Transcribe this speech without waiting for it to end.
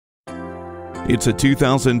It's a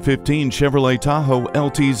 2015 Chevrolet Tahoe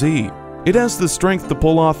LTZ. It has the strength to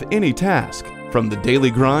pull off any task, from the daily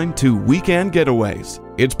grind to weekend getaways.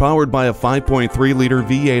 It's powered by a 5.3-liter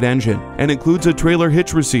V8 engine and includes a trailer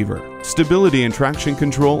hitch receiver, stability and traction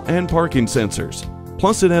control, and parking sensors.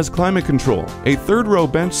 Plus, it has climate control, a third-row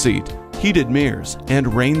bench seat, heated mirrors,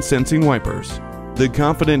 and rain-sensing wipers. The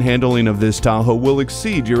confident handling of this Tahoe will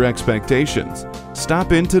exceed your expectations.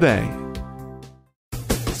 Stop in today.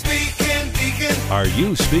 Are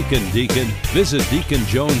you speaking Deacon? Visit Deacon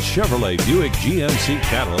Jones Chevrolet Buick GMC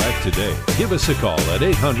Cadillac today. Give us a call at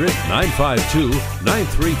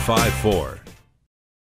 800-952-9354.